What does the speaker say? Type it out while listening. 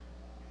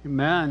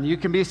Amen. You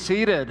can be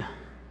seated.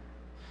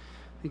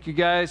 Thank you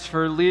guys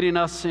for leading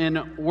us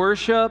in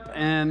worship,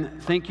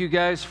 and thank you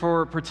guys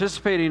for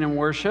participating in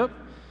worship.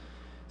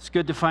 It's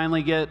good to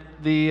finally get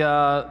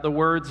the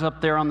words up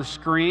there on the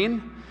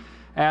screen.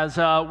 As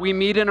we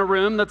meet in a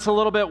room that's a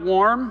little bit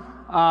warm,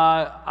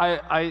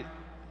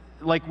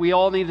 we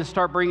all need to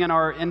start bringing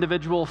our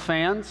individual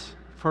fans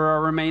for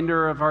our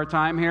remainder of our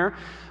time here.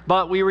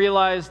 But we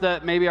realized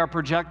that maybe our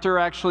projector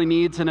actually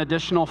needs an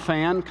additional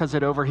fan because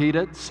it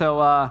overheated.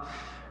 So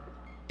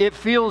it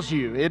feels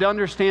you. It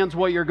understands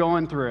what you're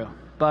going through.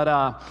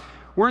 But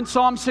we're in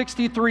Psalm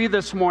 63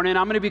 this morning.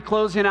 I'm going to be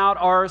closing out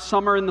our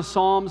Summer in the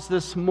Psalms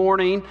this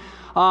morning.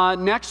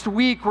 Next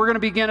week, we're going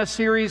to begin a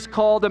series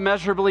called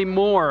Immeasurably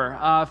More.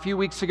 A few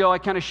weeks ago, I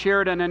kind of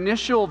shared an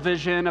initial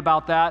vision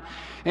about that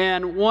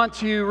and want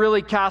to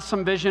really cast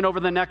some vision over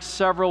the next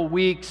several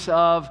weeks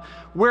of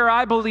where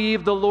I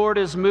believe the Lord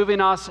is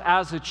moving us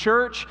as a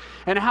church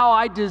and how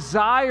I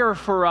desire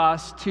for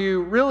us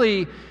to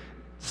really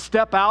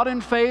step out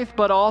in faith,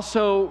 but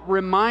also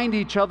remind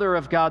each other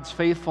of God's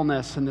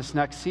faithfulness in this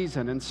next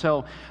season. And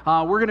so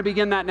we're going to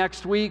begin that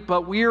next week,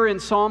 but we're in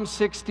Psalm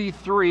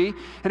 63.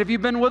 And if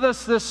you've been with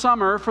us this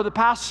summer, for the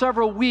past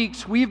several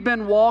weeks, we've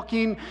been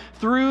walking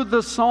through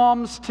the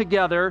Psalms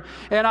together.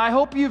 And I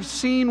hope you've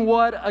seen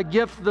what a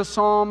gift the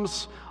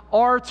Psalms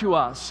are to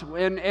us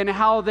and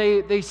how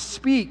they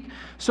speak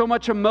so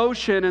much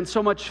emotion and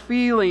so much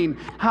feeling,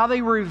 how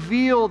they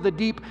reveal the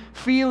deep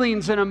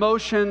feelings and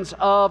emotions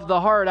of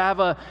the heart. I have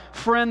a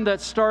friend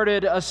that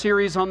started a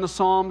series on the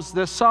Psalms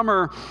this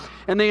summer,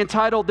 and they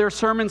entitled their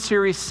sermon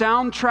series,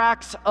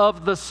 Soundtracks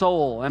of the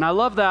Soul. And I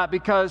love that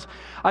because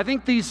I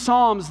think these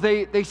Psalms,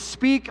 they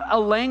speak a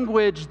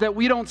language that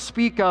we don't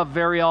speak of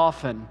very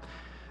often.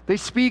 They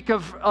speak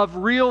of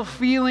real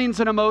feelings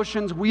and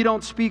emotions we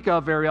don't speak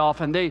of very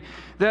often,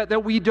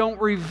 that we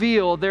don't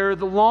reveal. They're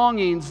the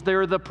longings,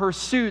 they're the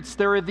pursuits,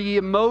 they're the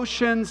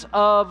emotions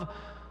of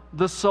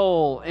the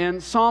soul.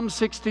 And Psalm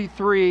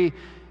 63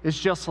 is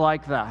just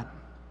like that.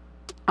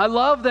 I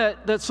love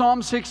that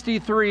Psalm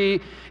 63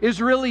 is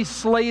really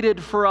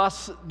slated for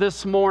us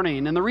this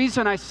morning. And the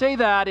reason I say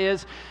that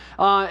is,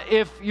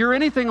 if you're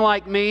anything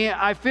like me,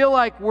 I feel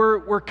like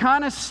we're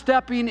kind of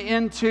stepping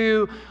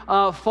into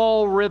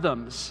fall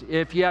rhythms.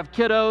 If you have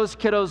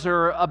kiddos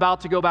are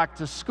about to go back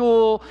to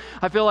school.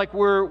 I feel like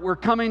we're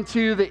coming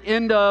to the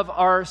end of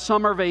our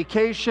summer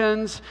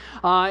vacations,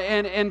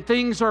 and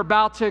things are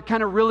about to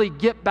kind of really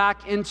get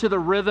back into the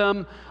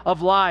rhythm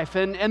of life.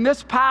 And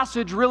this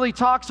passage really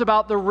talks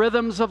about the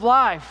rhythms of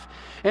life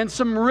and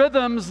some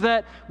rhythms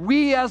that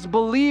we as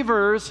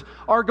believers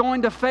are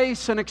going to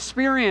face and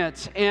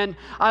experience. And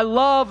I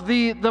love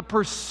the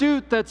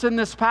pursuit that's in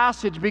this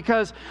passage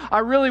because I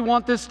really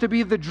want this to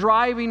be the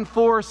driving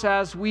force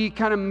as we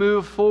kind of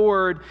move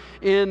forward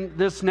in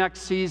this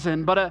next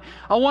season. But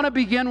I want to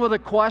begin with a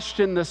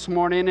question this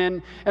morning,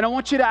 and I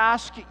want you to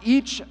ask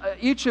each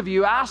of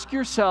you, ask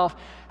yourself,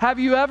 have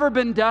you ever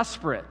been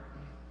desperate?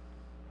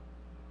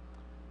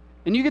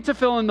 And you get to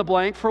fill in the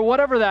blank for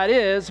whatever that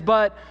is,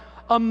 but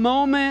a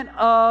moment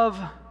of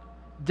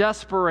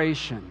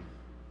desperation.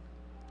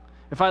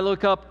 If I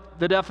look up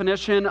the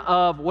definition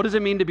of what does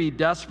it mean to be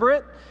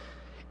desperate,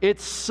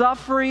 it's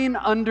suffering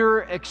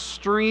under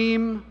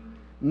extreme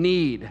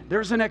need.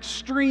 There's an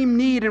extreme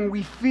need and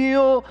we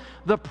feel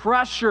the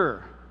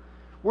pressure.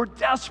 We're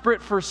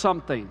desperate for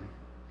something.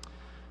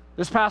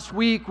 This past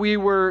week, we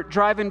were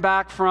driving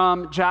back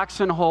from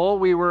Jackson Hole.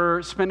 We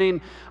were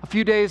spending a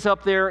few days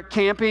up there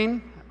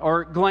camping,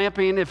 or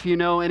glamping if you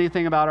know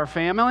anything about our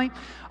family.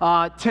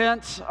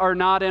 Tents are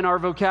not in our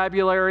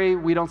vocabulary.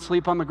 We don't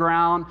sleep on the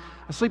ground.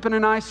 I sleep in a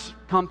nice,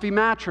 comfy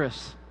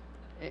mattress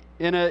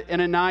in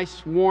a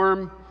nice,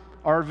 warm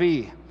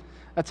RV.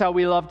 That's how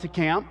we love to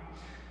camp.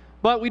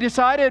 But we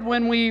decided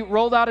when we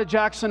rolled out of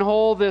Jackson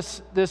Hole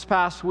this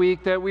past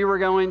week that we were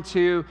going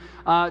to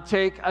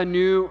take a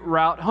new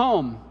route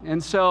home.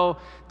 And so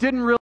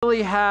didn't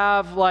really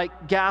have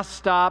like gas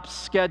stops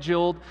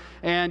scheduled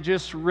and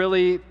just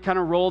really kind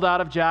of rolled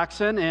out of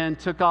Jackson and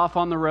took off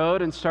on the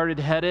road and started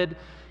headed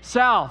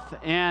south.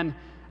 And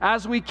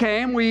as we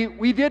came,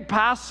 we did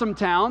pass some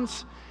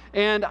towns,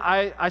 and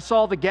I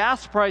saw the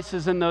gas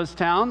prices in those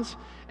towns.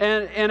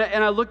 And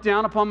I looked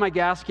down upon my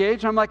gas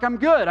gauge. I'm like, I'm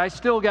good. I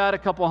still got a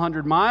couple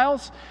hundred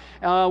miles.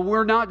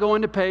 We're not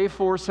going to pay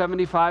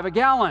 $4.75 a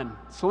gallon.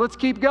 So let's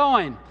keep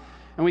going.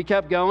 And we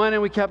kept going,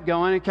 and we kept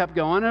going, and kept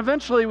going. And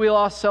eventually, we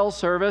lost cell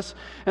service.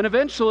 And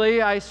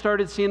eventually, I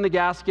started seeing the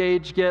gas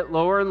gauge get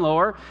lower and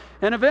lower.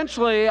 And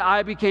eventually,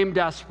 I became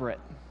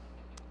desperate.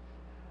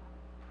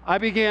 I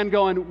began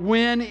going,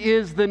 when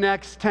is the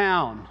next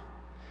town?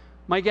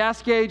 My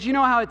gas gauge, you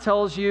know how it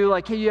tells you,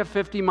 like, hey, you have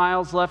 50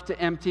 miles left to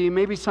empty.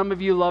 Maybe some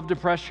of you love to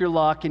press your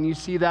luck, and you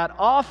see that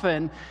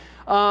often.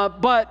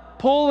 But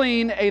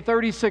pulling a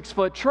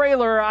 36-foot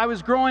trailer, I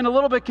was growing a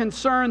little bit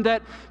concerned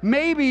that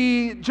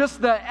maybe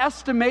just the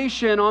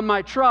estimation on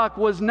my truck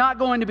was not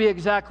going to be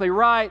exactly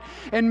right.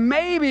 And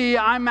maybe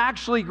I'm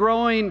actually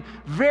growing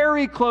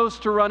very close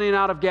to running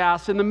out of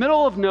gas in the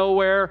middle of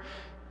nowhere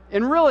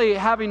and really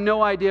having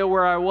no idea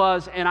where I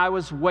was, and I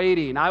was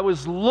waiting. I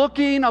was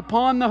looking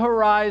upon the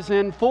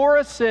horizon for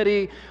a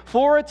city,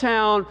 for a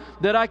town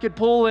that I could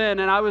pull in,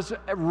 and I was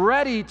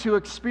ready to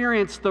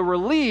experience the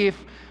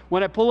relief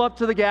when I pull up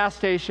to the gas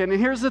station. And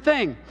here's the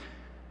thing.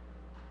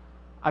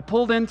 I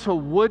pulled into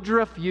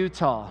Woodruff,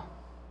 Utah.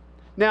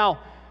 Now,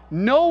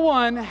 no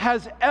one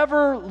has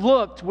ever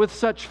looked with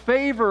such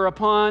favor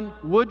upon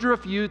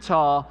Woodruff,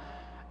 Utah,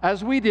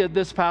 as we did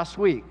this past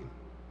week.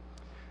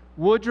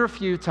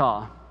 Woodruff,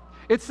 Utah.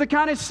 It's the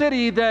kind of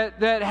city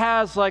that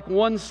has like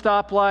one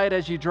stoplight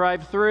as you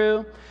drive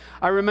through.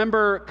 I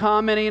remember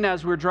commenting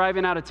as we were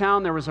driving out of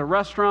town, there was a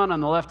restaurant on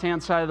the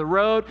left-hand side of the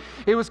road.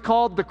 It was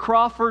called the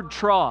Crawford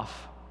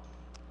Trough.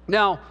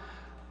 Now,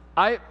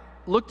 I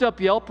looked up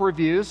Yelp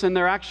reviews, and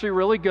they're actually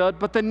really good,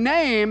 but the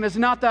name is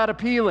not that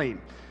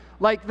appealing.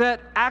 Like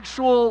that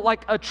actual,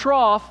 like a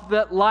trough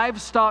that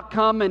livestock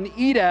come and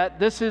eat at,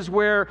 this is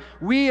where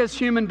we as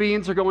human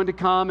beings are going to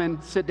come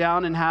and sit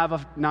down and have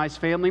a nice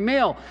family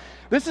meal.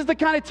 This is the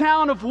kind of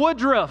town of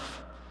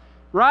Woodruff,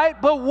 right?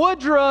 But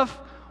Woodruff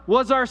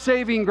was our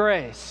saving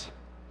grace.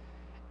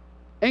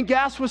 And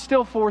gas was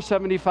still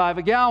 $4.75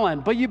 a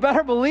gallon. But you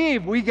better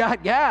believe we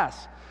got gas.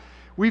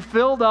 We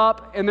filled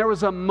up, and there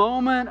was a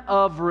moment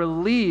of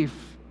relief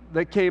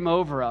that came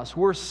over us.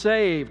 We're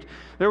saved.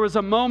 There was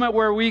a moment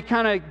where we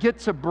kind of get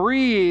to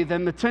breathe,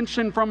 and the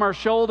tension from our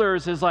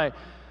shoulders is like,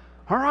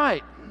 all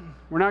right,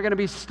 we're not going to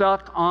be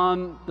stuck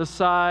on the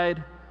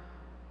side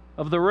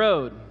of the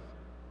road.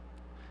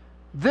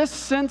 This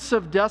sense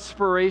of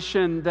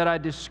desperation that I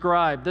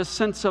described, this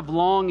sense of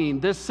longing,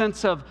 this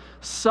sense of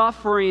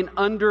suffering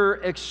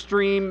under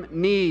extreme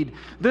need,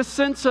 this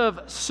sense of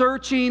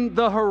searching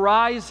the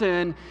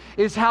horizon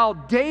is how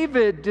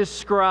David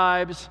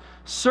describes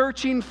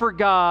searching for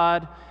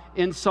God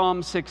in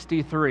Psalm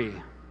 63.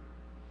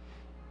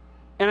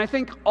 And I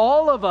think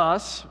all of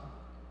us,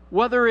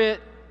 whether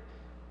it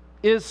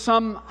is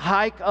some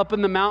hike up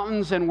in the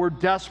mountains and we're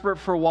desperate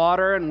for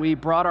water and we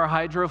brought our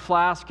hydro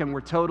flask and we're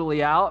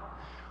totally out,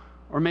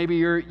 or maybe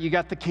you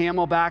got the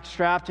Camelback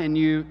strapped and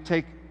you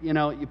take,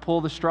 you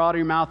pull the straw out of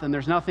your mouth and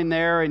there's nothing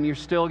there and you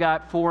still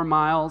got 4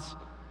 miles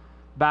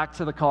back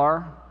to the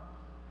car.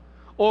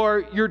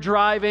 Or you're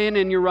driving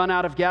and you run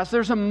out of gas.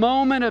 There's a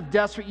moment of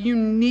desperate, you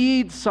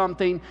need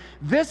something.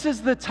 This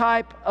is the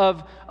type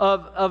of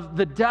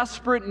the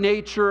desperate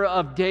nature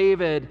of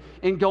David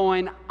in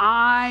going,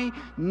 I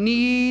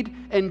need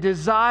and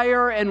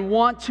desire and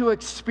want to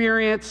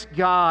experience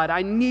God.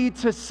 I need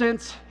to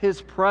sense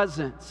His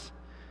presence.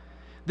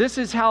 This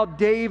is how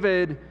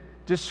David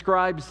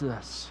describes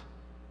this.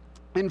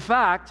 In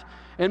fact,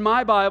 in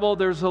my Bible,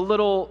 there's a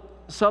little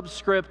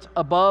subscript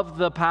above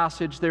the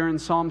passage there in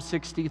Psalm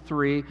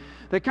 63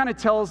 that kind of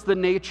tells the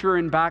nature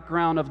and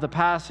background of the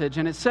passage.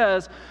 And it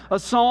says, a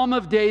psalm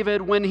of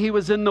David when he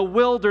was in the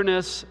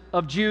wilderness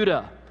of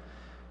Judah.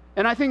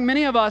 And I think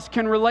many of us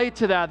can relate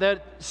to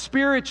that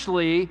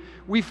spiritually,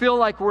 we feel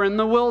like we're in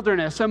the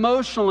wilderness.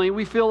 Emotionally,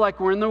 we feel like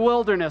we're in the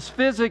wilderness.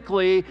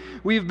 Physically,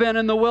 we've been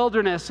in the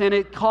wilderness, and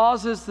it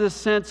causes this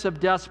sense of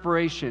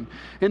desperation.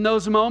 In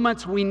those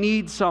moments, we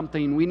need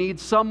something. We need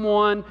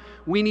someone.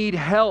 We need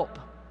help.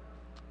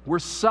 We're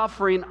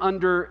suffering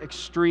under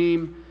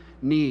extreme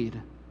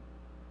need.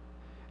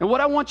 And what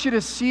I want you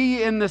to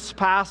see in this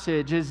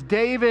passage is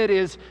David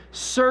is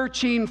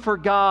searching for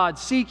God,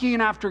 seeking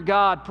after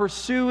God,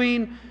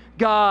 pursuing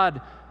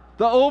God.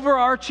 The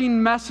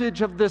overarching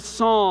message of this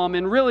psalm,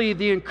 and really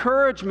the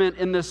encouragement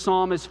in this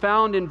psalm, is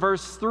found in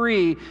verse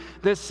 3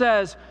 that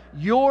says,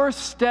 your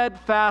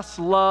steadfast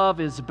love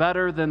is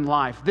better than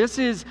life. This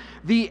is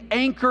the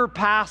anchor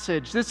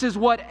passage. This is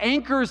what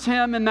anchors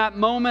him in that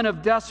moment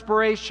of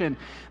desperation,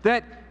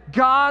 that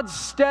God's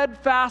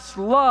steadfast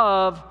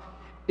love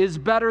is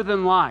better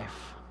than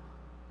life.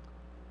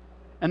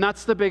 And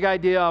that's the big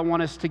idea I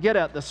want us to get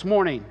at this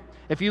morning.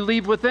 If you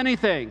leave with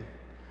anything,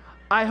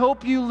 I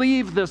hope you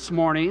leave this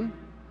morning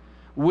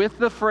with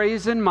the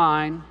phrase in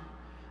mind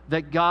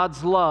that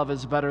God's love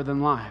is better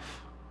than life.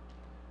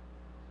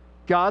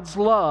 God's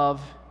love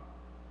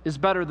is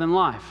better than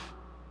life.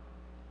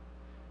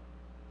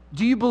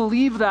 Do you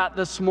believe that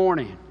this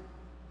morning?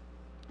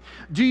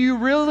 Do you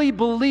really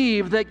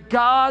believe that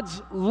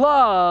God's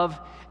love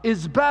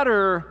is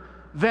better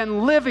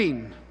than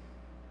living?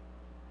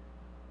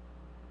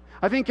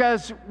 I think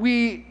as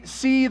we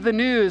see the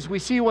news, we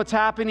see what's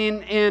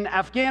happening in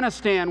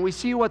Afghanistan, we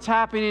see what's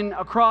happening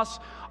across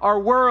our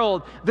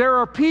world. There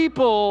are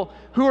people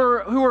who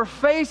are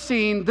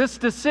facing this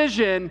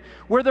decision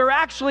where they're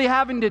actually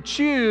having to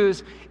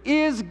choose,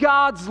 is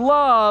God's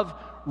love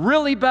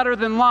really better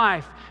than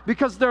life?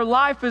 Because their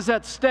life is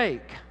at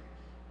stake.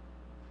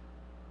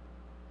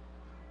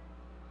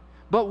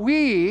 But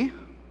we,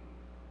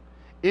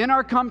 in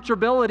our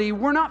comfortability,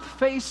 we're not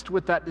faced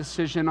with that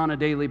decision on a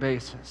daily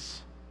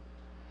basis.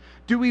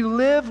 Do we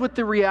live with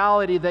the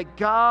reality that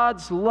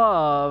God's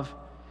love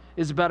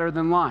is better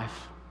than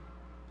life?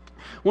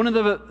 One of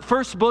the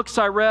first books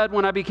I read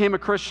when I became a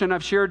Christian,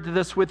 I've shared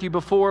this with you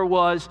before,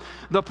 was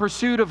The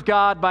Pursuit of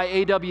God by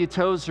A.W.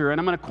 Tozer. And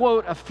I'm going to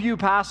quote a few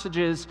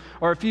passages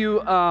or a few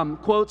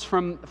quotes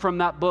from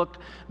that book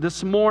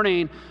this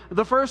morning.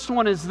 The first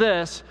one is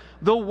this: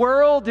 "The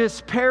world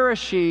is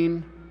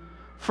perishing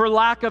for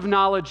lack of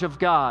knowledge of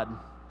God,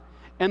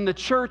 and the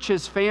church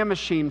is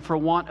famishing for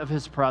want of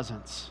His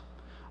presence."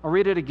 I'll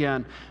read it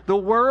again. "The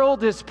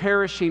world is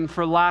perishing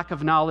for lack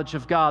of knowledge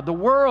of God." The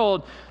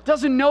world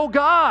doesn't know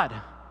God.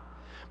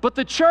 But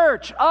the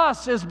church,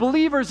 us as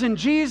believers in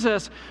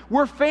Jesus,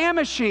 we're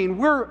famishing,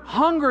 we're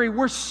hungry,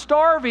 we're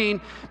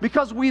starving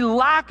because we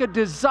lack a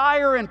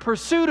desire and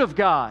pursuit of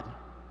God.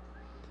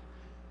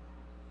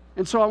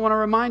 And so I want to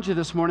remind you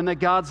this morning that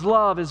God's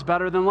love is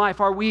better than life.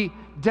 Are we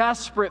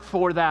desperate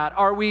for that?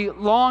 Are we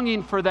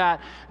longing for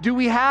that? Do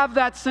we have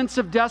that sense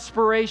of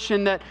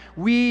desperation that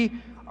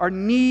we are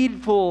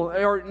needful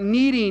or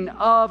needing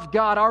of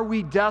God? Are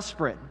we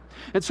desperate?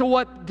 And so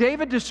what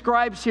David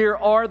describes here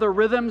are the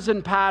rhythms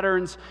and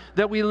patterns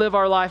that we live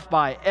our life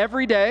by.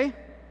 Every day,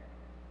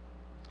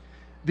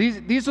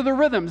 these are the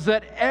rhythms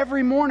that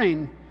every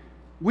morning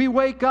we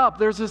wake up,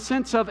 there's a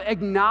sense of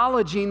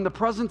acknowledging the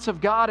presence of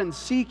God and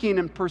seeking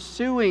and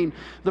pursuing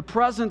the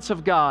presence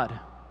of God.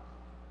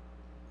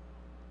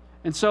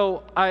 And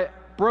so I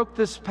broke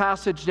this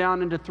passage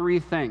down into three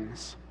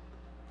things: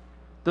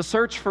 the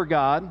search for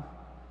God,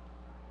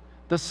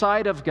 the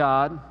sight of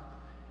God,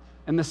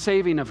 and the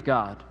saving of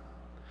God.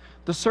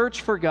 The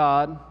search for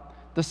God,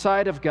 the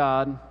sight of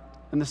God,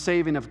 and the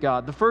saving of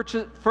God. The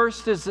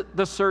first is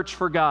the search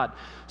for God.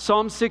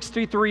 Psalm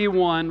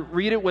 63:1,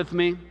 read it with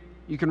me.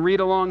 You can read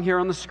along here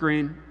on the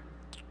screen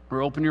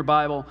or open your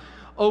Bible.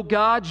 "O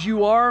God,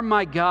 you are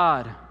my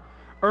God.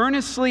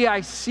 Earnestly I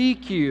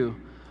seek you.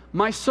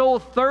 My soul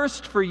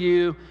thirsts for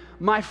you.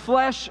 My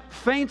flesh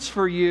faints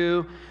for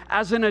you,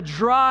 as in a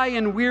dry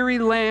and weary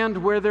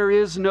land where there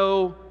is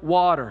no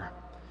water."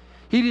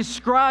 He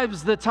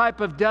describes the type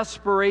of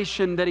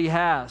desperation that he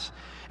has.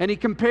 And he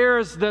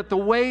compares that the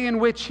way in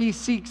which he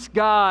seeks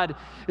God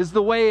is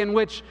the way in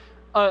which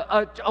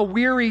a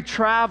weary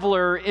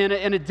traveler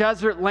in a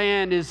desert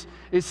land is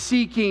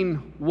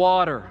seeking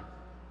water.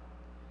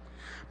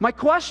 My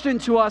question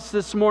to us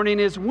this morning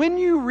is, when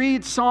you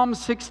read Psalm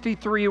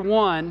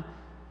 63:1,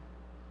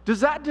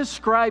 does that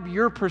describe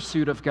your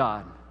pursuit of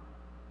God?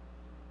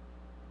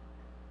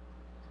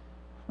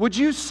 Would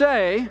you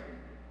say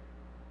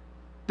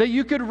that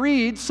you could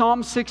read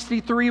Psalm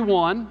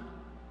 63:1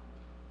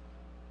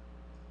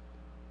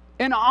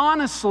 and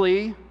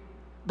honestly,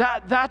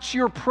 that's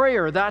your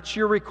prayer, that's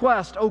your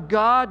request? "Oh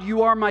God,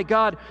 you are my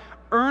God.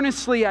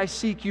 Earnestly I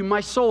seek you.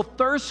 My soul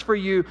thirsts for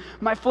you.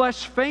 My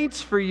flesh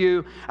faints for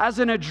you, as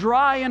in a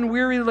dry and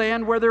weary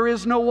land where there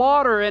is no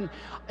water." And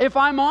if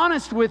I'm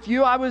honest with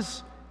you, I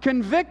was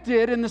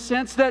convicted in the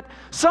sense that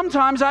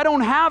sometimes I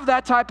don't have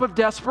that type of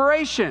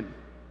desperation.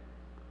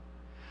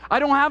 I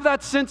don't have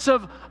that sense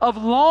of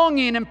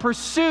longing and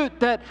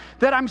pursuit that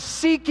I'm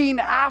seeking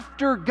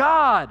after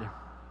God.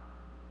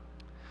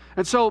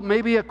 And so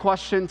maybe a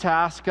question to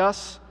ask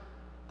us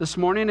this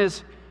morning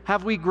is,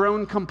 have we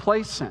grown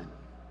complacent?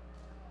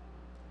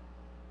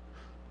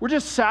 We're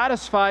just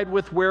satisfied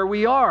with where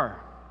we are.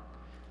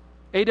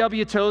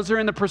 A.W. Tozer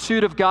in The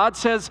Pursuit of God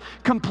says,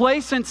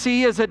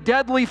 "Complacency is a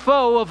deadly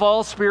foe of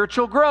all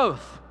spiritual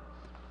growth."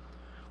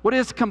 What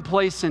is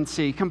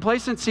complacency?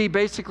 Complacency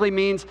basically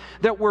means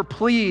that we're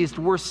pleased,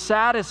 we're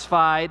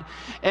satisfied,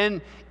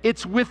 and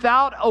it's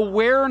without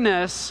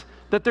awareness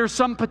that there's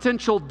some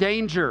potential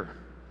danger.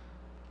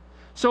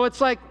 So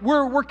it's like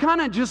we're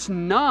kind of just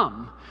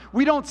numb.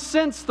 We don't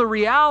sense the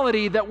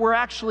reality that we're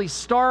actually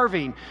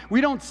starving.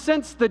 We don't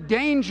sense the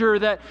danger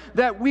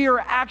that we are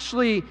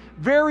actually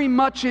very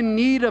much in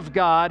need of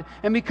God.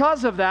 And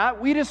because of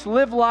that, we just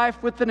live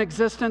life with an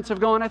existence of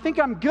going, "I think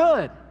I'm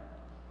good."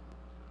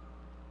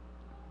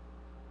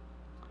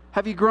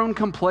 Have you grown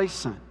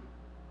complacent?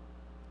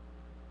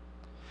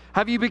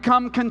 Have you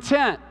become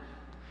content?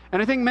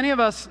 And I think many of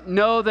us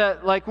know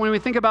that, like, when we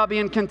think about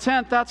being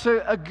content, that's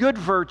a good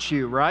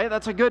virtue, right?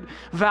 That's a good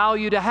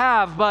value to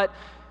have. But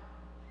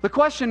the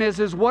question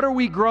is what are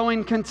we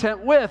growing content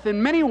with?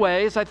 In many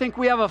ways, I think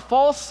we have a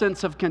false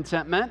sense of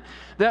contentment,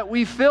 that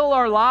we fill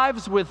our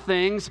lives with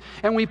things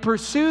and we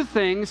pursue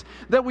things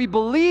that we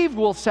believe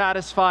will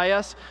satisfy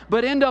us,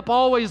 but end up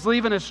always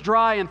leaving us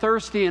dry and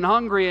thirsty and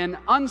hungry and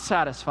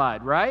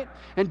unsatisfied, right?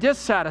 And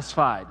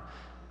dissatisfied.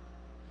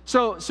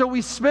 So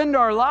we spend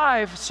our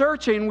life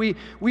searching.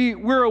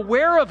 We're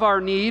aware of our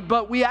need,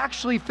 but we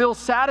actually feel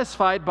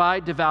satisfied by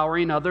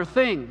devouring other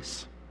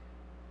things.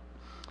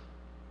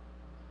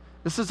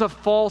 This is a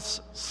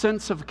false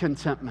sense of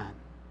contentment.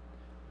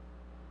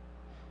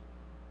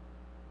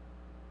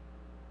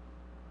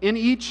 In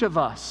each of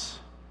us,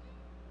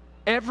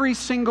 every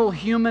single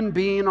human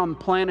being on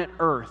planet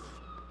Earth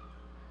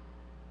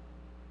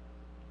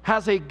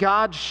has a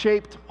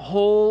God-shaped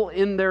hole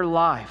in their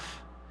life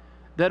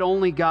that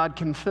only God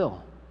can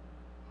fill.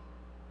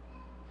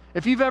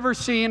 If you've ever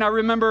seen, I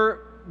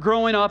remember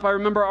growing up, I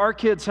remember our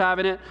kids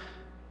having it,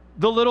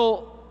 the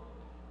little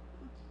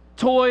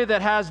toy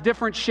that has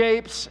different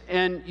shapes,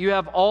 and you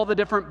have all the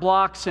different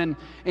blocks, and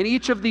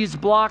each of these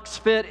blocks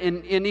fit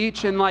in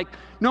each, and like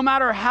no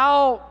matter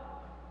how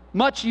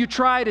much you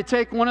try to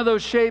take one of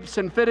those shapes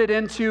and fit it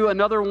into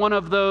another one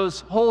of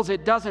those holes,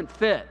 it doesn't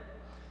fit.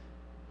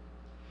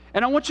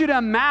 And I want you to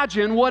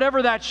imagine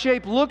whatever that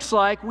shape looks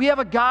like. We have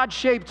a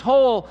God-shaped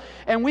hole,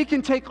 and we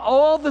can take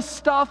all the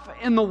stuff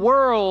in the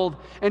world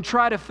and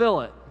try to fill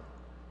it.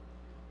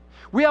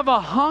 We have a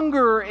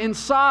hunger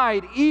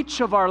inside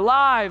each of our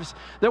lives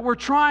that we're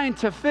trying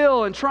to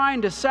fill and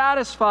trying to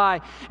satisfy,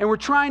 and we're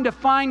trying to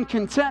find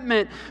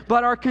contentment,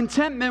 but our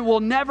contentment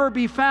will never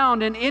be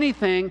found in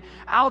anything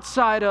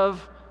outside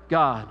of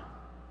God.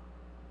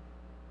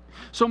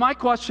 So my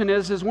question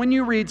is when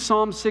you read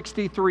Psalm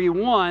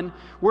 63:1,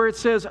 where it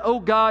says,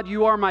 "Oh God,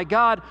 you are my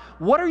God,"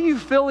 what are you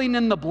filling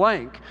in the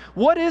blank?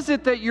 What is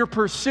it that you're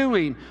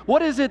pursuing?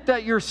 What is it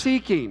that you're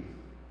seeking?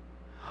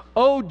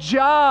 "Oh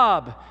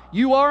job,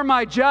 you are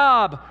my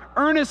job.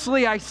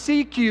 Earnestly I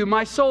seek you.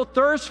 My soul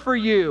thirsts for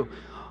you.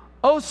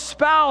 Oh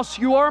spouse,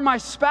 you are my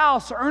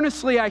spouse.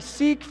 Earnestly I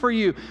seek for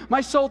you.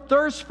 My soul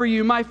thirsts for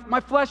you. My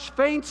flesh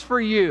faints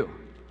for you.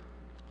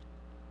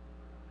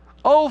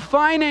 Oh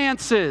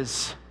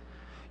finances,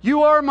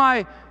 you are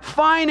my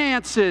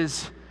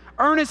finances.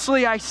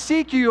 Earnestly I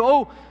seek you."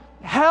 Oh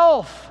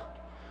health,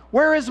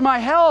 where is my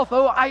health?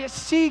 Oh, I am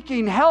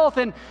seeking health.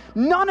 And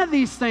none of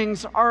these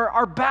things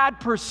are bad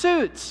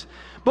pursuits.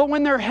 But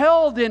when they're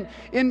held in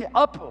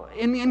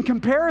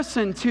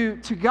comparison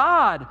to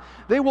God,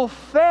 they will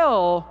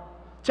fail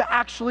to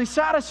actually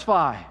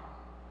satisfy.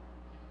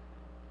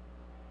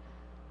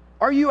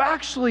 Are you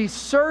actually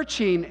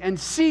searching and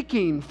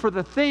seeking for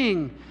the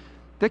thing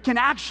that can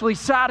actually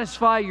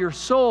satisfy your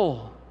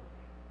soul?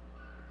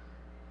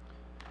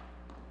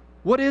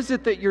 What is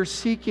it that you're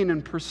seeking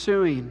and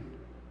pursuing?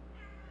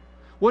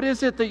 What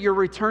is it that you're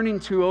returning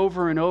to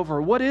over and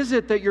over? What is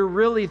it that you're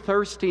really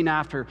thirsting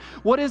after?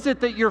 What is it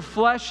that your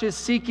flesh is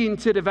seeking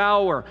to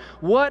devour?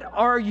 What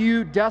are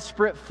you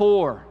desperate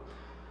for?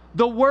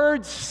 The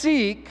word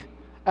seek,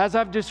 as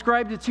I've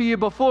described it to you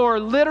before,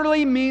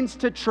 literally means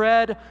to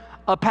tread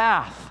a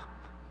path.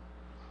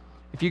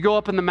 If you go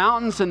up in the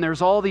mountains and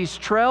there's all these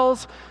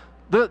trails,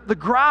 the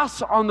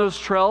grass on those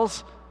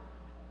trails,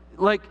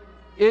 like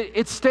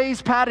it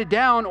stays patted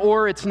down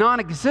or it's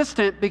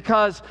non-existent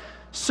because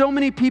so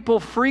many people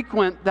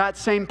frequent that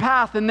same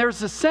path. And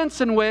there's a sense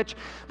in which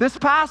this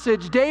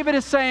passage, David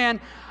is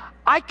saying,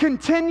 I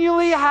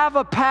continually have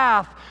a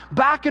path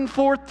back and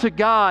forth to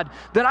God,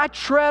 that I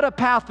tread a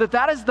path,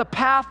 that is the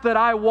path that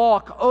I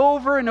walk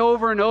over and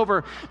over and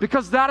over,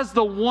 because that is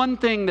the one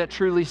thing that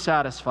truly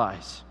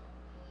satisfies.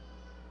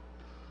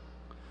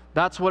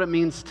 That's what it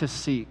means to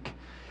seek.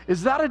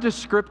 Is that a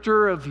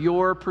descriptor of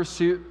your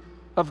pursuit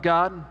of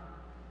God?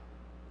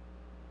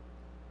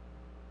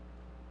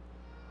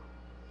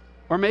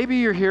 Or maybe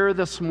you're here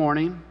this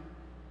morning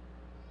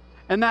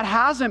and that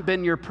hasn't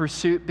been your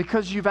pursuit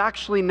because you've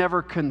actually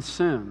never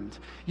consumed.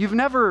 You've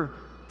never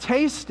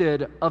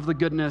tasted of the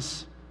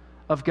goodness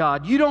of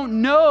God. You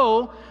don't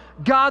know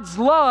God's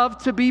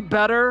love to be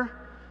better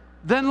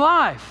than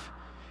life.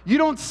 You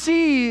don't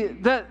see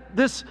that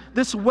this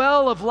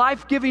well of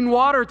life-giving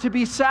water to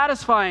be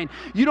satisfying.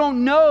 You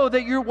don't know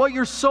that what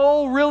your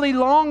soul really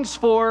longs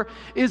for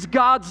is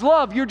God's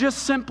love. You're just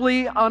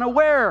simply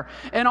unaware.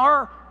 And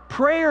our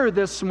prayer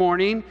this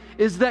morning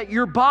is that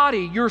your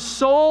body, your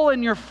soul,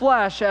 and your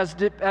flesh,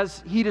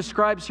 as he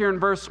describes here in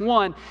verse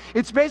 1,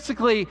 it's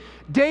basically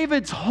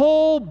David's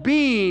whole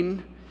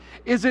being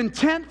is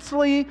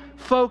intensely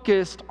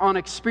focused on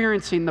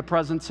experiencing the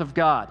presence of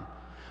God.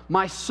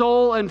 My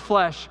soul and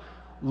flesh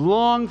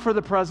long for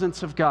the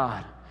presence of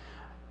God.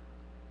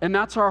 And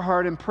that's our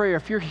heart and prayer.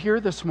 If you're here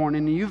this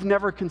morning and you've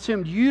never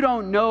consumed, you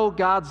don't know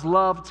God's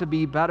love to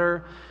be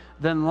better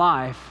than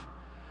life,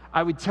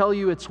 I would tell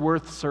you it's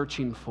worth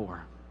searching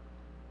for.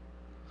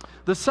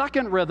 The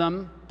second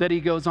rhythm that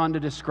he goes on to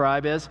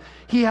describe is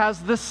he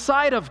has the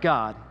sight of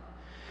God.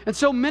 And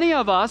so many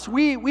of us,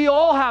 we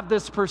all have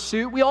this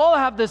pursuit, we all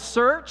have this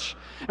search,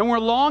 and we're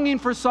longing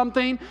for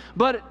something,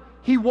 but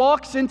he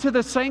walks into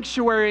the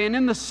sanctuary, and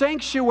in the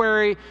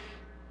sanctuary,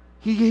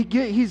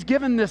 he's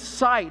given this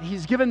sight,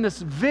 he's given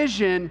this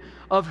vision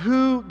of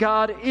who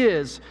God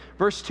is.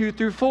 Verse 2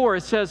 through 4,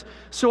 it says,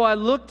 "So I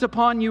looked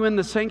upon you in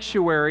the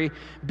sanctuary,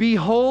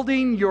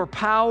 beholding your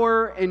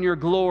power and your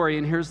glory."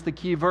 And here's the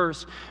key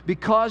verse.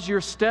 "Because your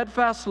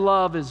steadfast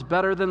love is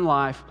better than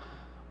life."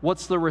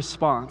 What's the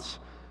response?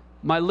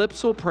 "My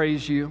lips will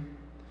praise you,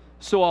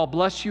 so I'll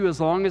bless you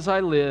as long as I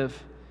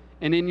live,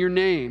 and in your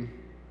name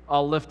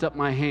I'll lift up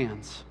my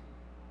hands."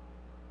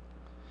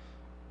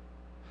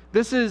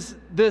 This is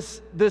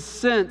this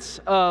sense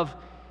of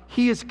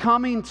he is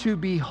coming to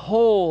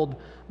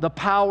behold the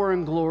power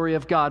and glory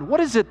of God. What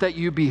is it that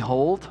you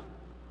behold?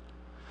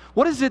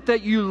 What is it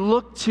that you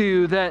look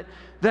to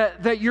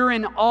that you're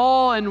in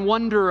awe and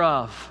wonder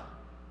of?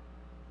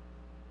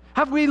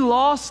 Have we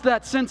lost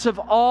that sense of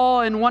awe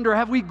and wonder?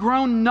 Have we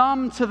grown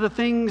numb to the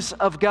things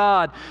of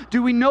God?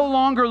 Do we no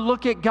longer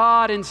look at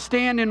God and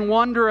stand in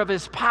wonder of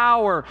His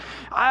power?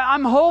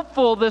 I'm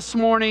hopeful this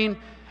morning,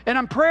 and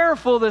I'm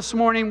prayerful this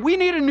morning. We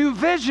need a new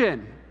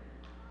vision.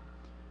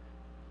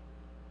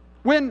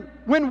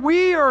 When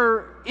we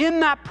are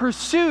in that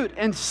pursuit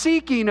and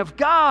seeking of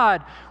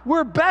God,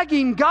 we're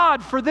begging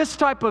God for this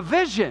type of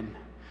vision.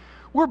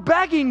 We're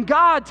begging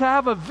God to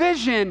have a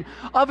vision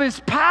of His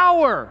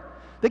power,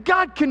 that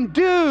God can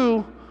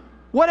do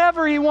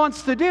whatever He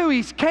wants to do.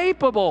 He's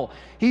capable.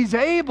 He's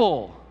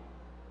able.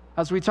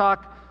 As we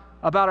talk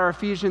about our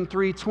Ephesians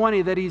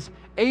 3:20, that He's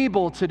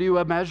able to do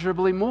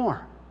immeasurably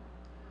more.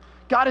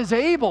 God is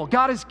able.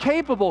 God is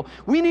capable.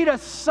 We need a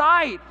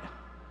sight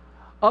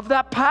of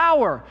that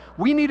power.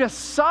 We need a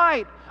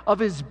sight of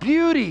His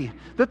beauty,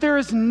 that there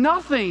is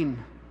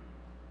nothing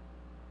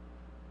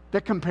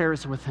that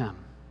compares with Him.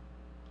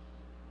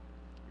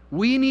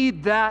 We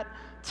need that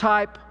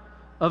type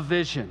of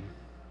vision.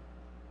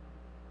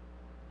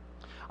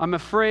 I'm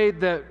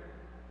afraid that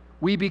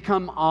we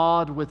become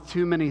awed with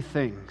too many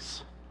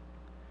things.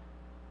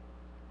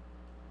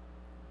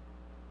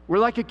 We're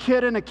like a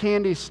kid in a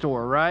candy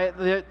store, right?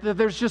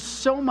 There's just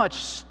so much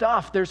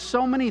stuff. There's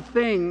so many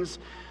things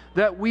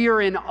that we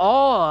are in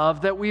awe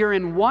of, that we are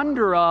in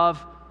wonder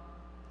of,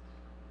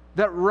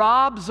 that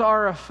robs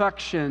our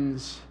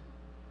affections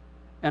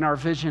and our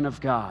vision of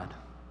God.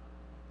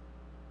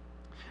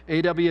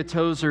 A.W.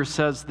 Tozer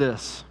says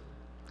this: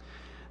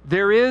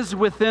 there is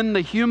within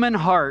the human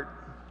heart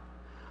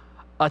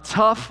a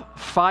tough,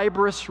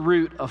 fibrous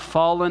root of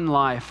fallen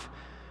life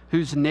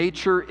whose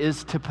nature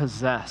is to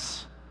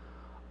possess,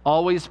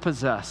 always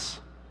possess.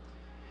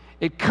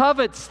 It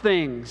covets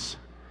things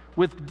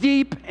with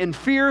deep and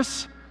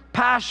fierce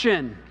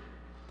passion.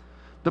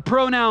 The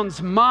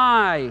pronouns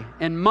my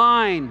and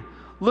mine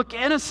look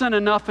innocent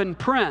enough in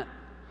print,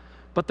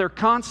 but their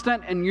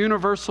constant and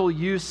universal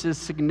use is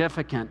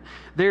significant.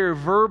 They are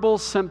verbal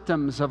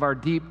symptoms of our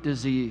deep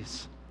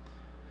disease.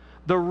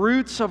 The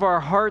roots of our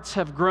hearts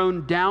have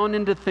grown down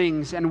into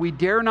things, and we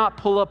dare not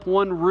pull up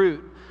one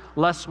root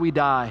lest we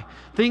die.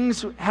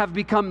 Things have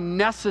become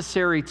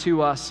necessary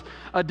to us,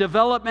 a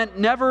development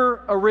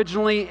never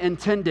originally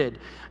intended.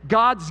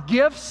 God's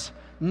gifts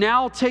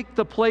now take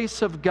the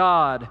place of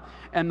God,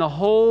 and the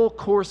whole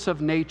course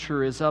of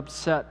nature is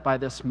upset by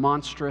this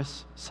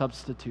monstrous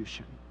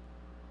substitution.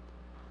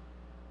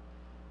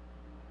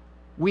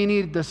 We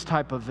need this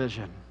type of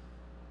vision.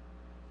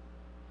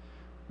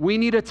 We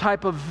need a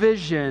type of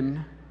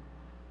vision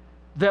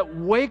that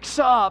wakes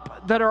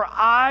up, that our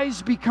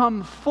eyes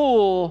become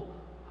full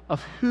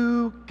of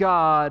who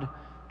God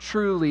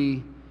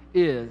truly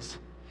is.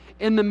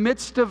 In the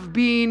midst of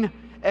being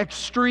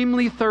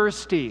extremely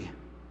thirsty,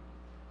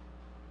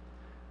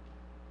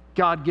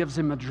 God gives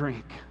him a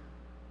drink.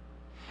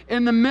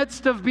 In the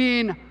midst of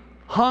being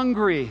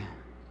hungry,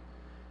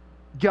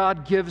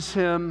 God gives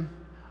him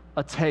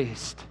a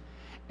taste.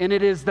 And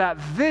it is that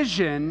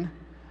vision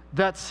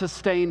that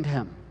sustained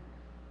him.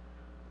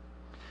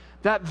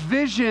 That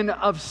vision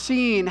of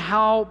seeing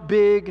how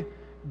big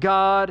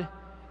God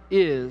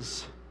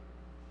is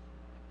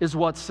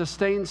what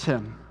sustains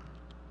him.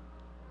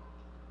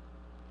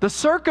 The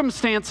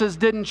circumstances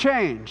didn't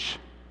change.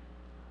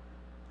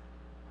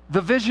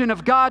 The vision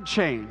of God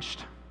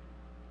changed.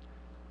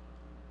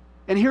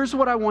 And here's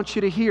what I want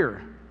you to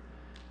hear.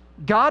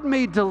 God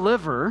may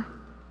deliver.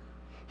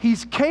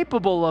 He's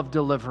capable of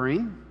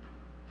delivering.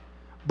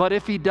 But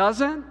if he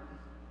doesn't,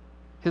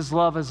 his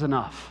love is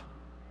enough.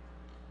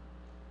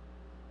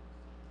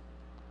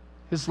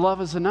 His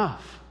love is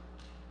enough.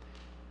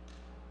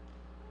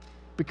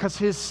 Because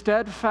his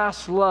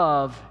steadfast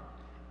love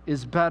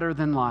is better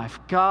than life.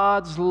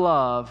 God's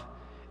love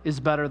is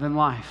better than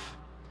life.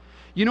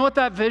 You know what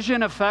that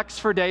vision affects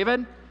for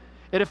David?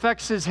 It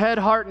affects his head,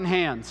 heart, and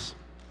hands.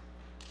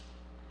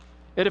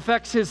 It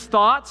affects his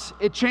thoughts.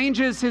 It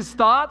changes his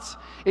thoughts.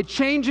 It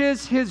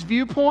changes his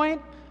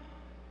viewpoint.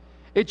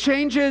 It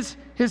changes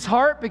his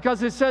heart,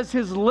 because it says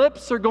his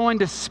lips are going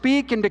to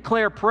speak and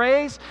declare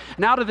praise.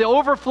 And out of the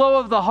overflow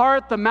of the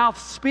heart, the mouth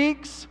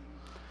speaks.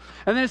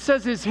 And then it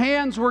says his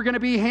hands were going to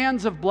be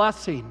hands of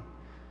blessing.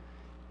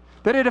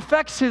 That it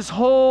affects his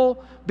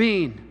whole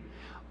being.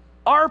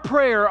 Our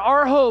prayer,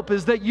 our hope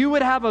is that you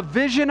would have a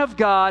vision of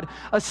God,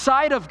 a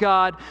sight of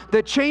God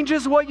that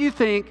changes what you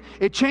think,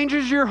 it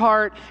changes your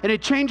heart, and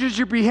it changes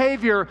your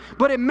behavior,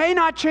 but it may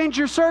not change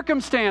your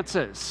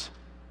circumstances.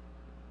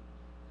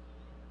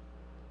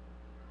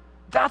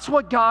 That's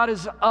what God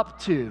is up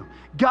to.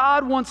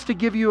 God wants to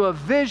give you a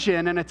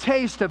vision and a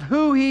taste of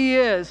who he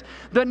is,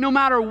 that no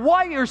matter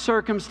what your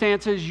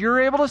circumstances,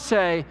 you're able to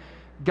say,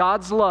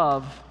 God's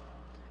love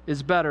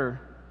is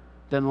better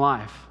than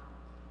life.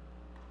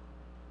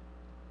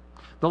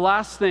 The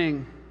last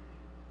thing,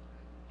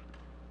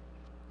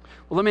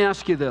 well, let me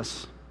ask you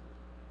this.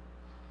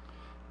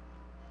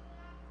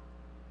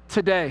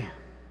 Today,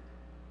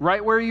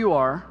 right where you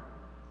are,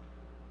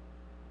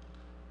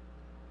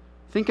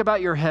 think about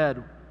your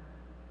head.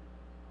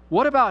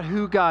 What about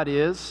who God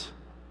is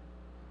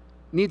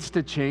needs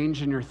to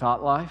change in your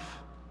thought life?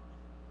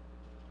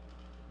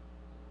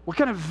 What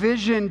kind of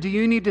vision do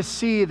you need to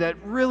see that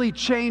really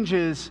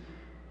changes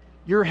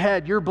your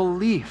head, your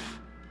belief?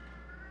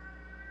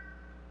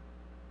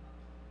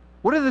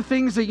 What are the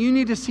things that you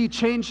need to see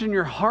changed in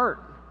your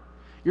heart,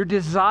 your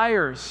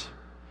desires,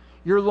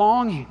 your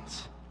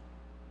longings?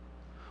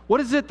 What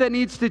is it that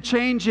needs to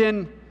change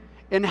in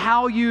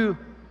how you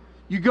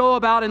go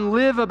about and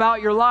live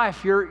about your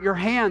life, your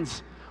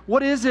hands?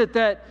 What is it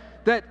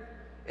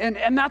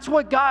and that's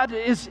what God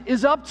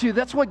is up to.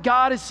 That's what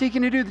God is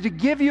seeking to do, to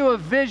give you a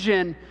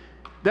vision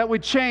that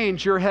would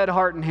change your head,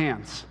 heart, and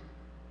hands.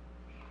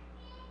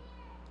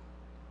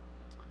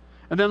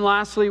 And then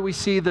lastly, we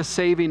see the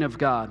saving of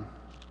God.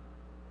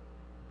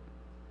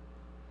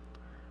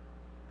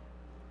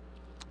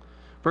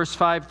 Verse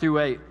 5 through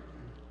 8.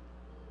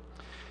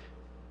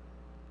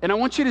 And I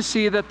want you to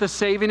see that the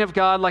saving of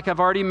God, like I've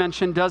already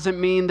mentioned,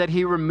 doesn't mean that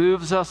He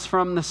removes us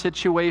from the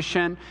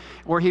situation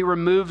or He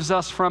removes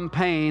us from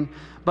pain,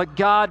 but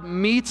God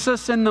meets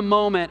us in the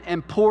moment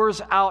and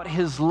pours out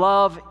His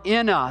love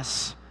in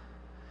us,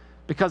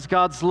 because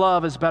God's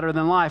love is better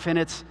than life. And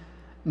it's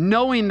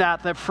knowing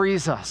that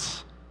frees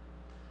us.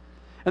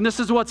 And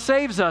this is what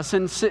saves us.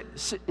 In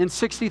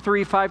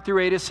 63, 5 through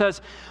 8, it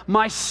says,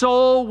 "My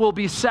soul will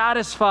be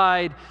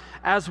satisfied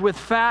as with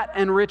fat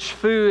and rich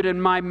food,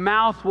 and my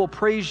mouth will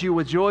praise you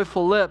with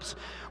joyful lips.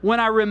 When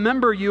I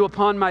remember you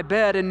upon my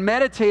bed and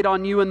meditate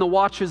on you in the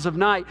watches of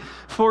night,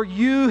 for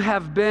you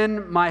have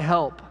been my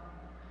help.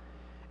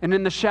 And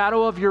in the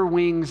shadow of your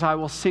wings I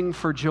will sing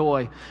for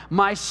joy.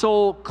 My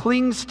soul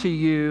clings to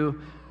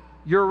you.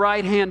 Your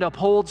right hand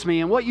upholds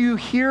me." And what you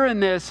hear in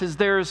this is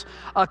there's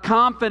a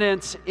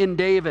confidence in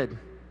David.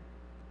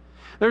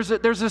 There's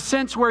a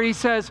sense where he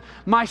says,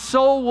 my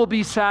soul will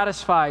be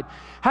satisfied.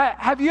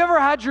 Have you ever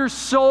had your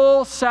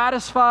soul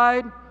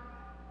satisfied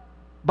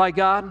by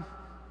God?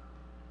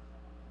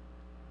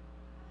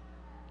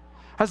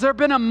 Has there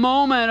been a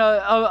moment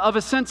of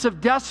a sense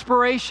of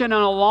desperation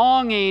and a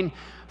longing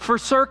for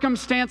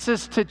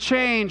circumstances to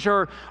change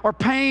or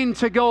pain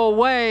to go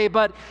away,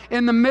 but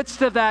in the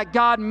midst of that,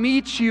 God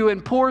meets you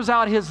and pours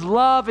out His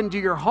love into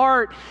your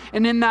heart,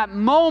 and in that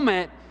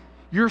moment,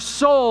 your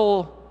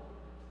soul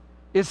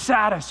is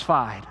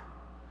satisfied.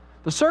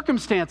 The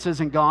circumstance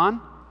isn't gone,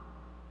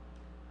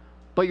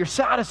 but you're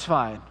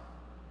satisfied.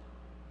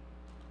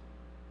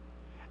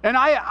 And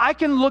I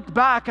can look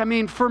back,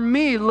 for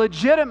me,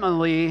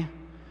 legitimately,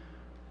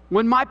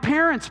 when my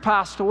parents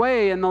passed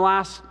away in the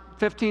last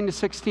 15 to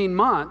 16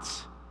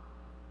 months,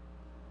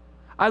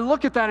 I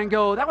look at that and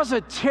go, that was a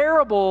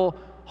terrible,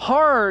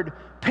 hard,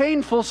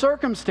 painful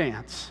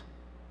circumstance.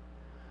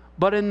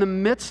 But in the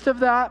midst of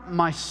that,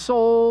 my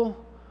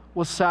soul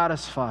was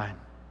satisfied.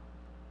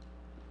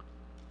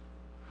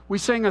 We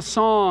sang a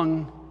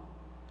song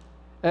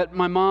at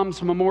my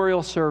mom's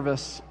memorial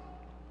service.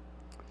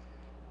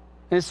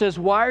 And it says,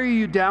 "Why are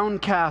you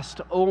downcast,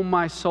 O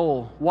my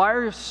soul? Why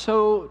are you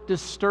so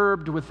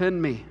disturbed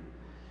within me?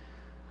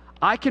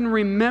 I can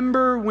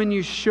remember when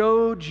you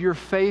showed your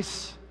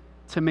face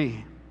to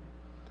me.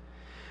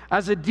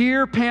 As a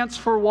deer pants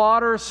for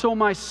water, so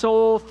my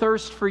soul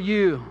thirsts for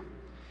you.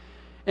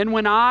 And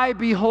when I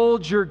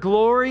behold your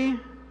glory,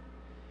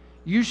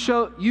 you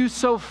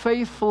so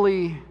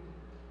faithfully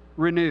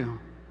renew.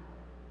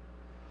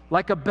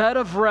 Like a bed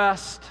of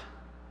rest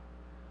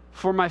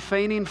for my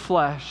fainting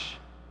flesh,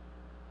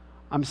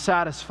 I'm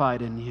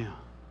satisfied in you."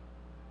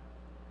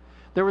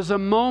 There was a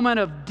moment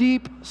of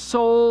deep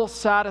soul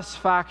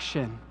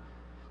satisfaction,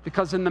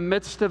 because in the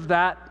midst of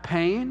that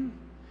pain,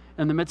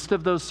 in the midst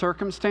of those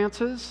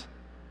circumstances,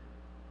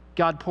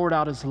 God poured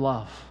out His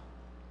love.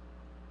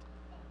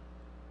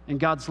 And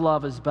God's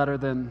love is better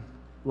than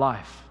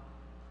life.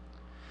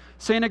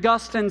 St.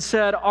 Augustine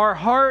said, "Our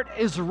heart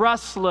is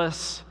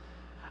restless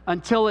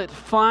until it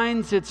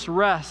finds its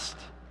rest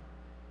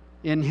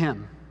in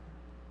Him."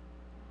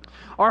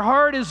 Our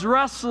heart is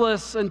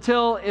restless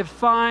until it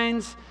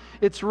finds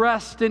its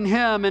rest in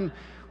Him. And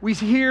we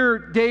hear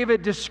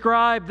David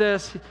describe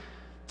this,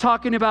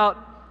 talking about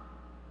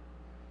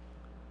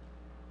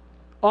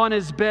on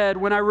his bed,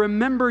 "When I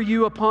remember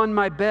you upon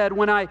my bed,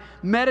 when I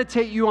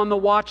meditate you on the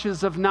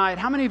watches of night."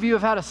 How many of you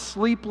have had a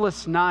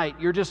sleepless night?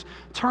 You're just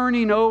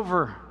turning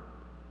over.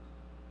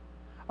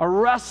 A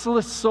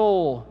restless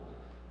soul,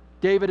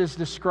 David is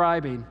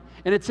describing.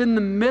 And it's in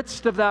the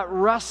midst of that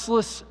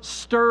restless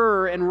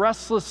stir and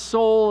restless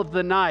soul of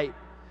the night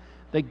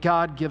that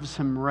God gives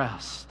him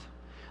rest,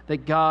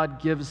 that God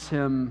gives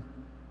him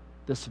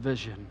this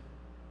vision.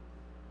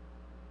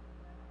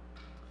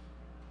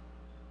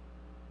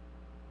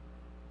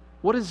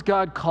 What is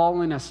God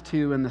calling us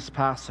to in this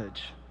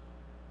passage?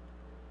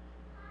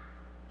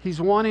 He's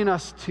wanting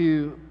us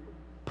to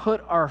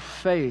put our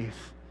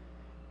faith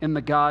in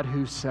the God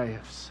who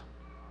saves.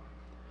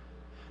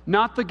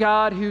 Not the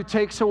God who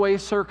takes away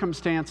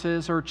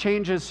circumstances or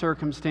changes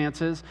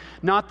circumstances,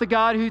 not the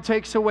God who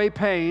takes away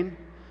pain,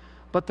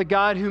 but the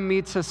God who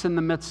meets us in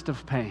the midst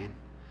of pain,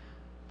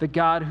 the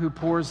God who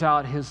pours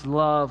out His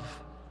love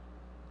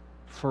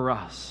for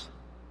us.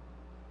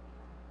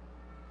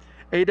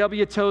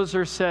 A.W.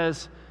 Tozer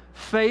says,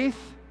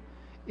 faith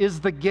is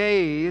the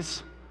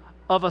gaze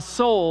of a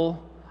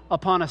soul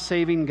upon a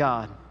saving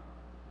God.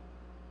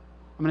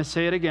 I'm going to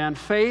say it again.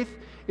 Faith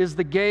is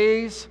the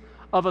gaze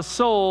of a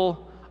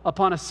soul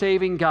upon a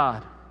saving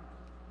God.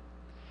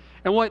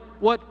 And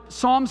what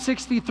Psalm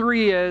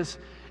 63 is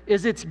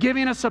it's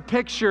giving us a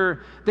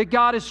picture that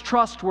God is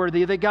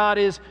trustworthy, that God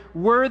is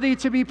worthy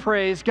to be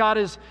praised, God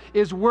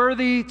is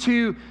worthy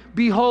to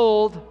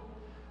behold,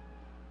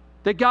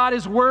 that God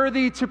is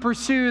worthy to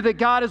pursue, that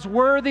God is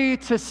worthy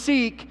to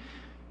seek,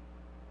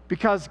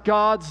 because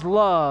God's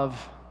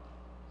love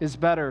is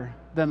better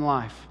than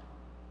life.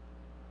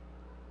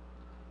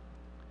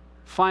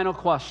 Final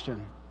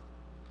question.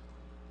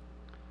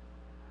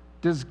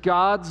 Does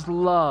God's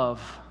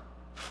love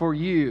for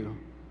you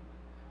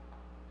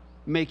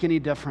make any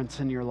difference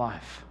in your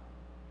life?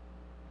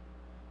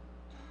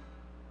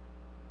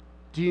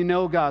 Do you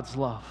know God's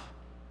love?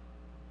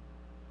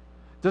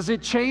 Does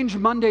it change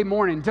Monday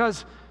morning?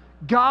 Does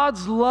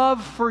God's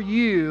love for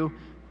you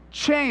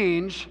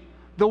change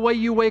the way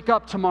you wake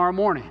up tomorrow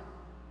morning?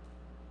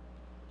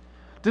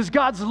 Does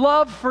God's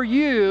love for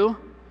you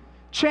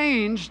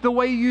change the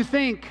way you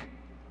think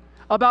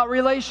about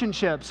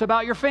relationships,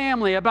 about your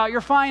family, about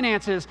your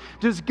finances?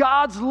 Does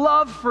God's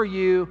love for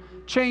you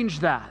change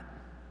that?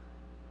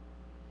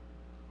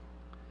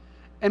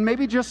 And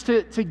maybe just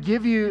to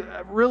give you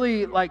a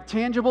really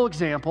tangible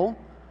example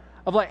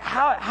of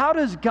how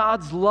does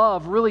God's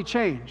love really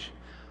change?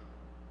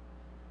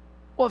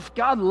 Well, if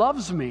God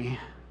loves me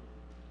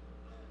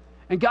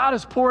and God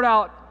has poured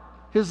out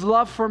His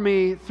love for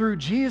me through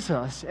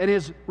Jesus and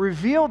has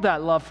revealed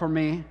that love for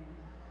me,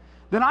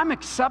 then I'm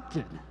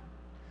accepted.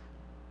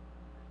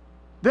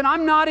 Then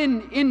I'm not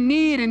in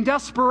need and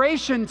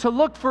desperation to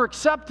look for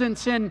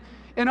acceptance in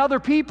other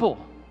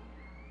people.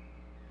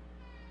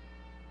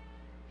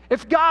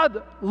 If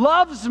God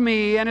loves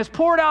me and has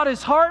poured out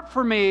His heart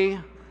for me,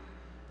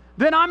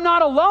 then I'm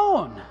not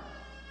alone.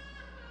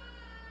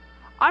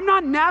 I'm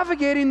not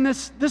navigating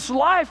this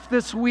life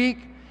this week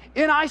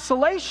in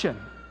isolation.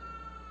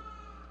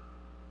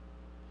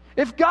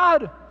 If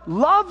God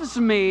loves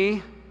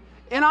me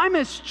and I'm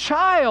His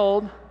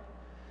child,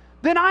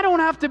 then I don't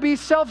have to be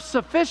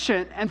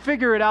self-sufficient and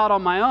figure it out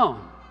on my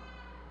own.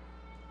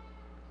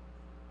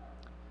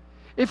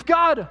 If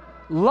God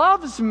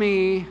loves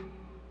me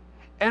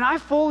and I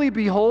fully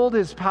behold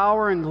His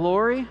power and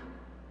glory,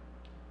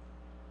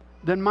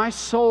 then my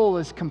soul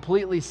is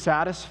completely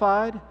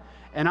satisfied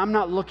and I'm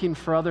not looking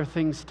for other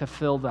things to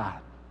fill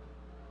that.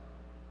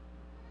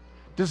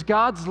 Does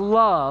God's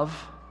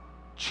love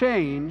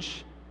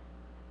change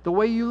the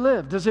way you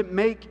live? Does it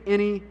make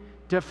any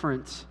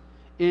difference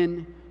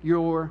in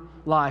your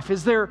life?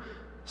 Is there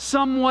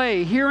some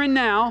way here and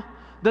now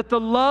that the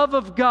love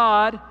of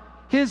God,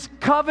 His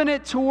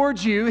covenant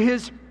towards you,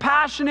 His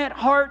passionate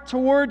heart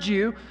towards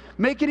you,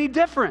 make any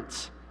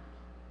difference?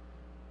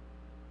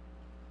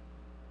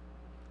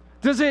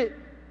 Does it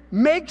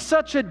make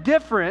such a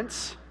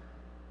difference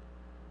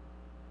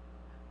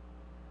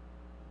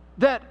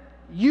that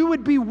you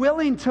would be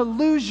willing to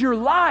lose your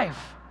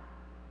life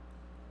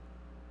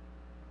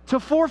to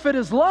forfeit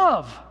His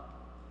love?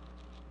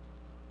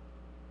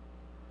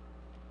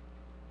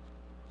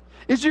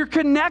 Is your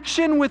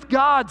connection with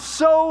God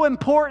so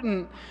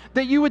important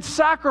that you would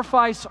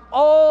sacrifice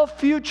all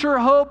future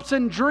hopes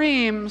and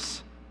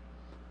dreams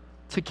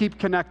to keep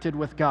connected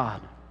with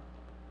God?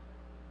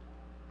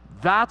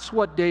 That's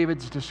what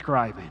David's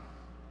describing.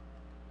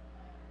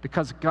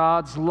 Because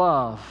God's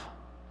love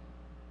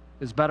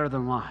is better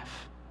than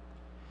life.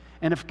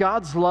 And if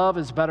God's love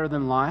is better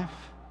than life,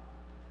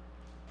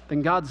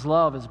 then God's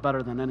love is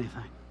better than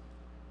anything.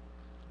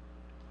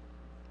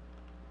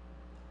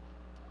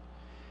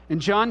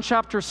 In John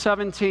chapter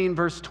 17,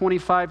 verse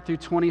 25 through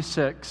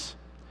 26,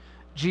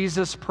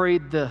 Jesus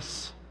prayed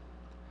this: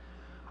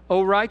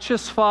 O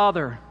righteous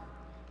Father,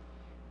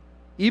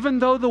 even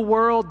though the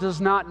world does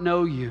not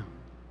know you,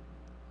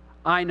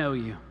 I know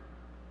you.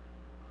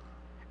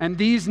 And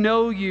these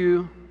know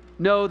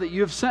that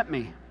you have sent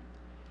me.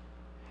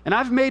 And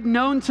I've made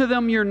known to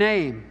them your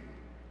name,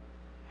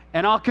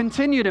 and I'll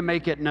continue to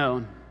make it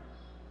known.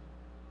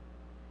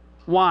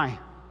 Why?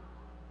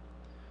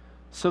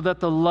 So that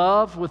the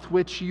love with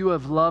which you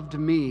have loved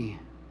me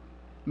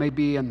may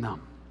be in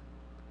them.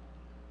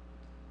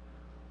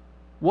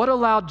 What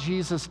allowed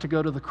Jesus to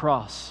go to the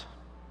cross?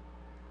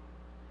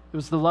 It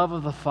was the love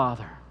of the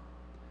Father.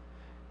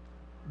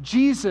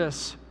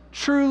 Jesus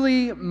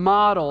truly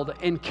modeled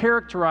and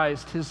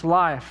characterized His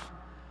life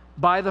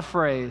by the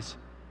phrase,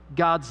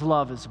 God's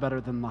love is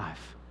better than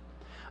life.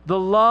 The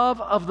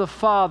love of the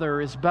Father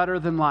is better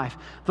than life.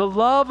 The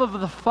love of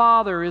the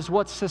Father is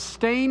what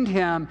sustained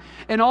Him.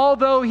 And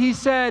although He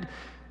said,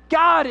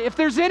 God, if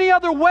there's any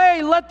other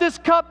way, let this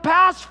cup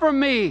pass from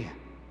me.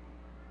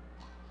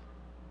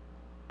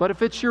 But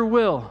if it's your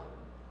will,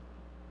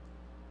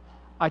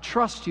 I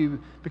trust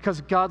you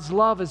because God's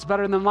love is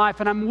better than life.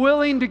 And I'm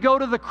willing to go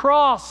to the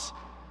cross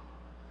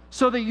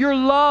so that your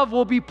love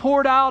will be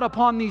poured out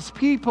upon these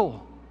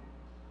people.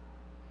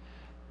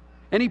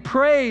 And he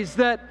prays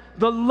that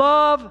the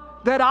love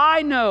that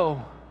I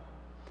know,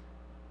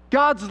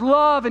 God's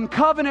love and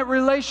covenant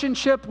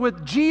relationship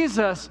with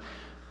Jesus,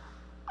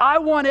 I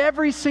want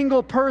every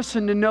single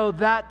person to know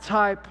that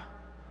type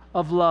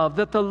of love,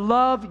 that the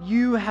love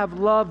you have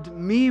loved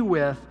me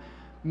with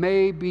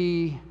may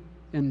be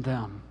in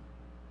them.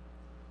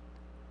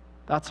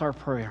 That's our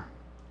prayer.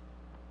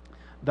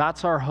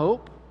 That's our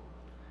hope.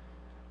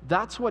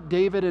 That's what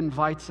David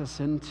invites us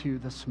into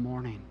this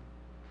morning,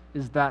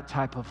 is that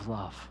type of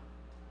love.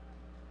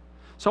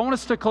 So I want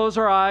us to close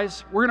our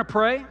eyes. We're going to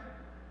pray.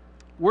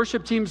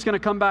 Worship team's going to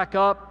come back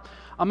up.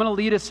 I'm going to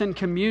lead us in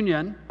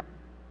communion.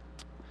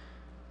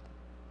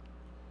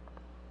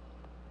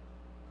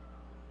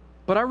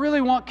 But I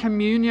really want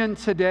communion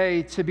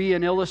today to be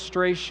an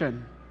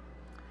illustration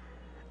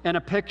and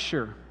a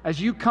picture. As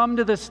you come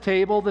to this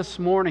table this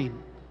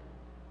morning,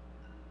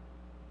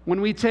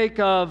 when we take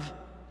of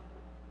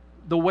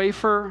the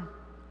wafer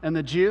and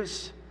the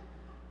juice,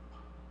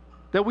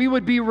 that we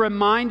would be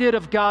reminded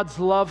of God's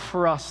love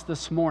for us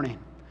this morning.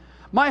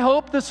 My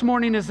hope this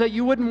morning is that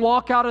you wouldn't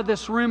walk out of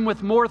this room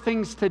with more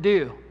things to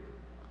do.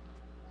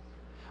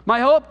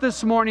 My hope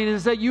this morning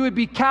is that you would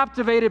be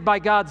captivated by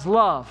God's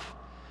love,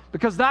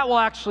 because that will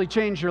actually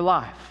change your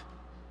life.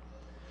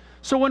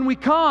 So when we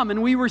come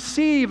and we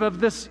receive of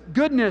this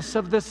goodness,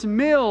 of this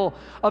meal,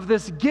 of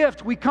this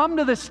gift, we come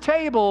to this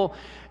table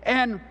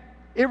and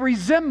it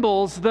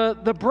resembles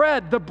the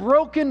bread, the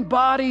broken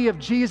body of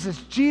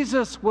Jesus.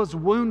 Jesus was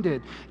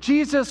wounded.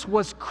 Jesus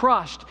was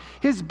crushed.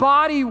 His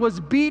body was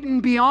beaten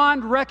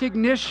beyond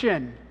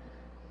recognition.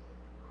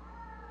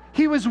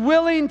 He was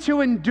willing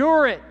to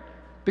endure it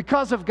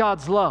because of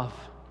God's love.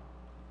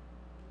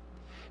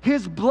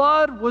 His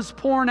blood was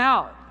poured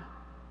out.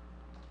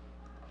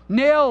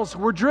 Nails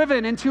were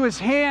driven into his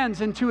hands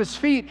and to his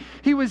feet.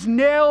 He was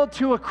nailed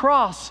to a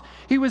cross.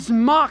 He was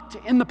mocked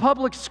in the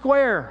public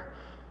square.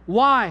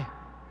 Why?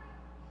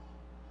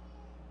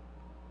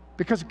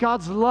 Because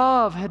God's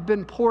love had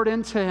been poured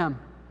into him,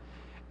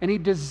 and he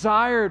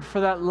desired for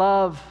that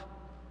love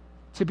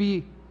to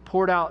be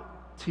poured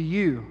out to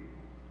you.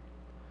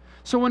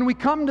 So when we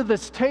come to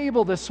this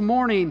table this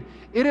morning,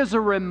 it is a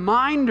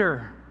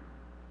reminder.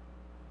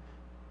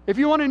 If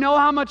you want to know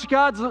how much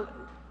God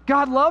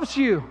loves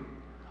you,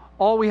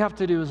 all we have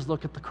to do is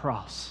look at the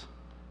cross.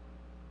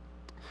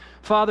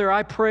 Father,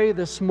 I pray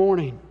this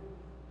morning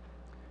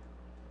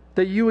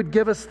that you would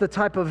give us the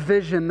type of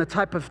vision, the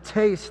type of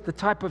taste, the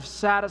type of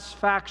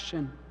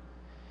satisfaction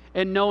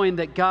in knowing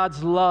that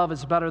God's love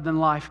is better than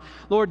life.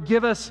 Lord,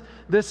 give us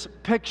this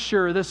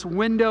picture, this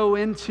window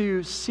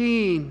into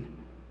seeing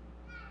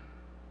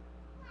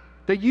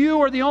that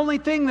you are the only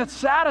thing that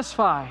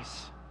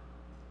satisfies.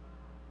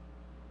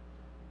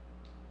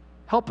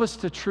 Help us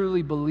to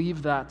truly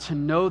believe that, to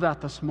know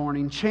that this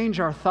morning. Change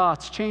our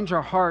thoughts, change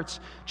our hearts,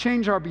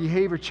 change our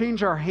behavior,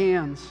 change our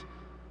hands.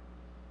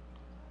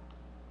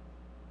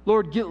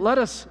 Lord, let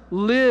us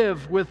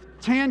live with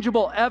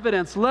tangible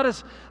evidence. Let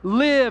us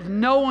live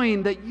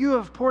knowing that you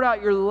have poured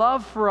out your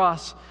love for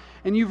us,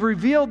 and you've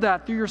revealed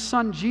that through your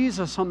Son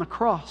Jesus on the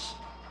cross.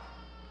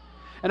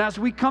 And as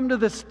we come to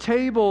this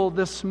table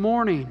this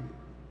morning,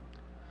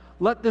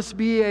 let this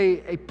be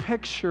a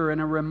picture and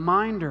a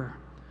reminder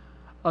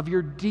of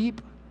your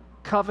deep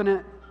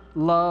covenant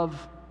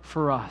love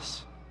for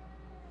us.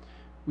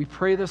 We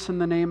pray this in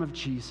the name of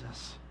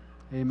Jesus.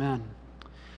 Amen.